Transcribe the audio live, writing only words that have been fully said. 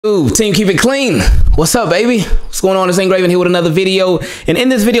Ooh, team, keep it clean. What's up, baby? What's going on? It's Ingraven here with another video. And in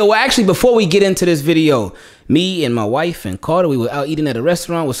this video, well, actually, before we get into this video, me and my wife and Carter, we were out eating at a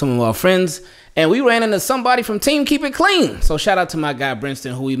restaurant with some of our friends, and we ran into somebody from Team Keep It Clean. So shout out to my guy,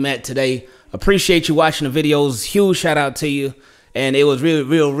 Brinston, who we met today. Appreciate you watching the videos. Huge shout out to you. And it was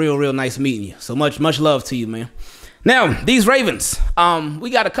real nice meeting you. So much love to you, man. Now, these Ravens,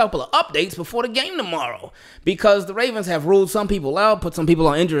 we got a couple of updates before the game tomorrow because the Ravens have ruled some people out, put some people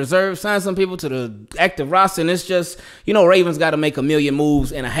on injured reserve, signed some people to the active roster, and it's just, you know, Ravens got to make a million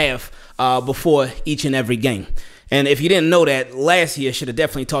moves and a half before each and every game. And if you didn't know that, last year should have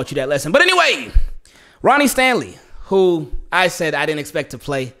definitely taught you that lesson. But anyway, Ronnie Stanley, who I said I didn't expect to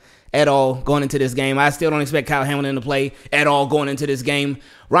play at all going into this game. I still don't expect Kyle Hamilton to play at all going into this game.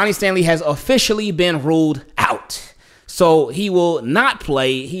 Ronnie Stanley has officially been ruled out. So he will not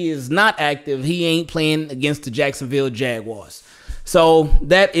play. He is not active. He ain't playing against the Jacksonville Jaguars. So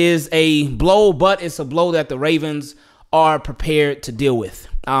that is a blow, but it's a blow that the Ravens are prepared to deal with.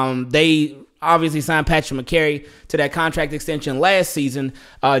 They obviously signed Patrick McCary to that contract extension last season,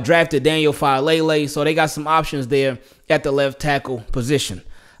 drafted Daniel Falele, so they got some options there at the left tackle position.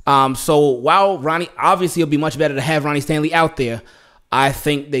 So while Ronnie, obviously it'll be much better to have Ronnie Stanley out there, I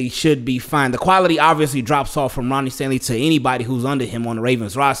think they should be fine. The quality obviously drops off from Ronnie Stanley to anybody who's under him on the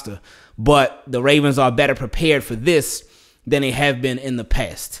Ravens roster, but the Ravens are better prepared for this than they have been in the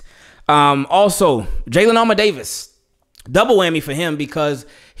past. Also, Jalen Armour-Davis, double whammy for him because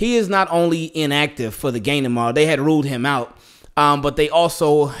he is not only inactive for the game tomorrow. They had ruled him out, but they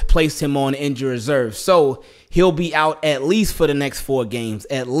also placed him on injured reserve. So he'll be out at least for the next 4 games,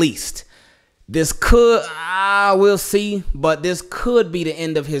 at least. This could, we'll see, but this could be the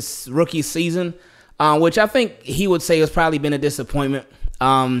end of his rookie season, which I think he would say has probably been a disappointment.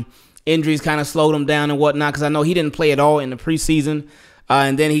 Injuries kind of slowed him down and whatnot, because I know he didn't play at all in the preseason,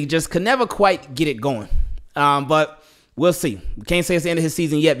 and then he just could never quite get it going. But we'll see. We can't say it's the end of his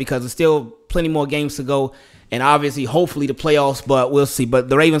season yet because there's still plenty more games to go, and obviously, hopefully, the playoffs, but we'll see. But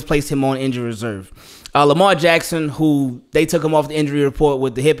the Ravens placed him on injury reserve. Lamar Jackson, who they took him off the injury report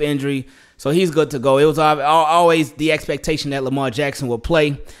with the hip injury, so he's good to go. It was always the expectation that Lamar Jackson would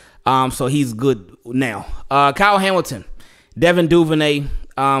play, so he's good now. Kyle Hamilton, Devin Duvernay,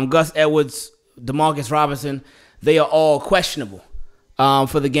 Gus Edwards, Demarcus Robinson, they are all questionable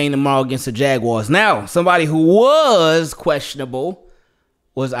for the game tomorrow against the Jaguars. Now, somebody who was questionable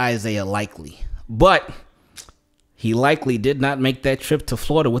was Isaiah Likely, but he likely did not make that trip to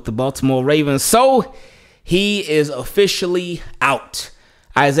Florida with the Baltimore Ravens, so he is officially out.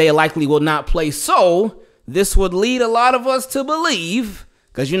 Isaiah Likely will not play, so this would lead a lot of us to believe,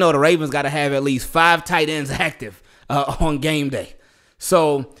 because you know the Ravens got to have at least 5 tight ends active on game day.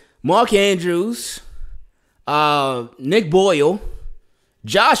 So Mark Andrews, Nick Boyle,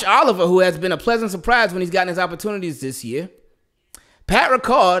 Josh Oliver, who has been a pleasant surprise when he's gotten his opportunities this year, Pat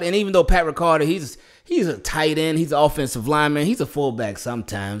Ricard, and even though Pat Ricard, he's a tight end, he's an offensive lineman, he's a fullback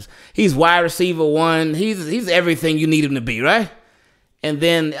sometimes, he's wide receiver 1, he's everything you need him to be, right? And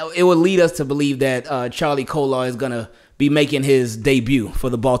then it would lead us to believe that Charlie Kolar is going to be making his debut for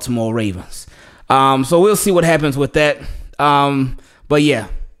the Baltimore Ravens. So we'll see what happens with that. But yeah,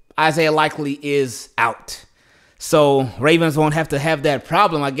 Isaiah Likely is out. So Ravens won't have to have that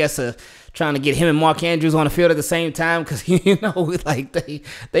problem, I guess, trying to get him and Mark Andrews on the field at the same time because, you know, like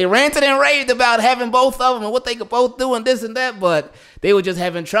they ranted and raved about having both of them and what they could both do and this and that, but they were just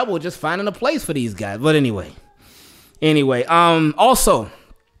having trouble just finding a place for these guys. But anyway, also,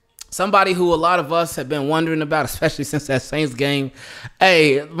 somebody who a lot of us have been wondering about, especially since that Saints game,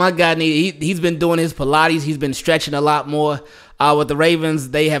 hey, my guy, he's been doing his Pilates. He's been stretching a lot more. With the Ravens,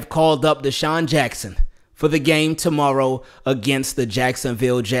 they have called up Deshaun Jackson for the game tomorrow against the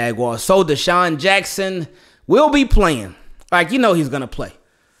Jacksonville Jaguars. So Deshaun Jackson will be playing. Like, you know he's going to play.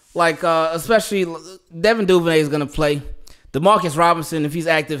 Like, especially Devin Duvernay is going to play. Demarcus Robinson, if he's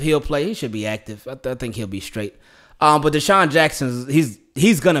active, he'll play. He should be active. I think he'll be straight. But Deshaun Jackson,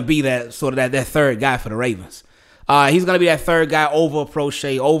 he's going to be that sort of that third guy for the Ravens. He's going to be that third guy over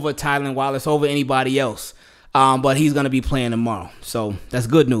Prochet, over Tylan Wallace, over anybody else. But he's going to be playing tomorrow. So that's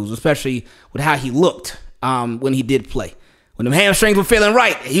good news, especially with how he looked when he did play. When the hamstrings were feeling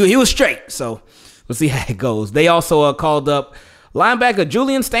right, he was straight. So we'll see how it goes. They also called up linebacker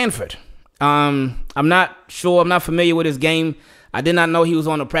Julian Stanford. I'm not sure. I'm not familiar with his game. I did not know he was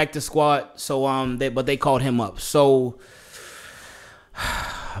on the practice squad. So but they called him up. So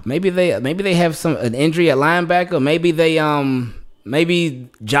maybe they have an injury at linebacker. Maybe they Maybe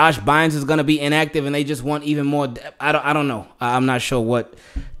Josh Bynes is going to be inactive and they just want even more. I don't know. I'm not sure what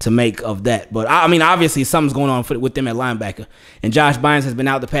to make of that. But, I mean, obviously something's going on with them at linebacker. And Josh Bynes has been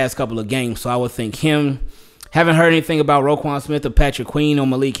out the past couple of games, so I would think him. Haven't heard anything about Roquan Smith or Patrick Queen or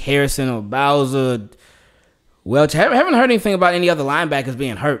Malik Harrison or Bowser. Welch. Haven't heard anything about any other linebackers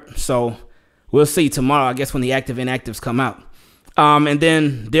being hurt. So we'll see tomorrow, I guess, when the active inactives come out. And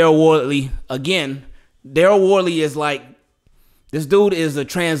then Daryl Worley, again, Daryl Worley is like, this dude is a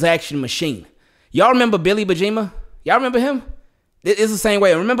transaction machine. Y'all remember Billy Bajima? Y'all remember him? It's the same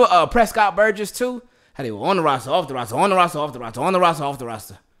way. Remember Prescott Burgess too? How they were on the roster, off the roster, on the roster, off the roster, on the roster, off the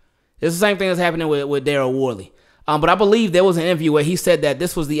roster. It's the same thing that's happening with Daryl Worley. But I believe there was an interview where he said that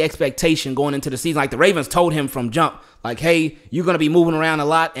this was the expectation going into the season. Like the Ravens told him from jump, like, hey, you're going to be moving around a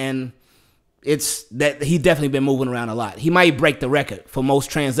lot. And it's that he definitely been moving around a lot. He might break the record for most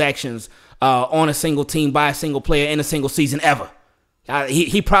transactions on a single team by a single player in a single season ever.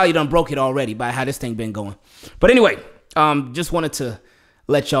 He probably done broke it already by how this thing been going. But anyway, just wanted to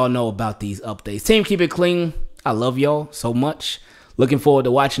let y'all know about these updates. Team, keep it clean. I love y'all so much. Looking forward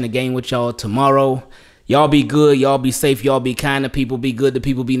to watching the game with y'all tomorrow. Y'all be good. Y'all be safe. Y'all be kind to people. Be good to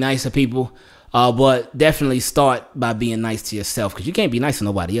people. Be nice to people. But definitely start by being nice to yourself, because you can't be nice to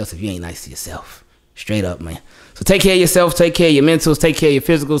nobody else if you ain't nice to yourself. Straight up, man. So take care of yourself. Take care of your mentals. Take care of your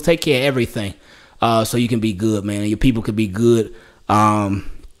physicals. Take care of everything so you can be good, man, and your people can be good. And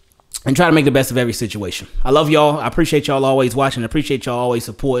try to make the best of every situation. I love y'all. I appreciate y'all always watching. I appreciate y'all always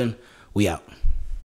supporting. We out.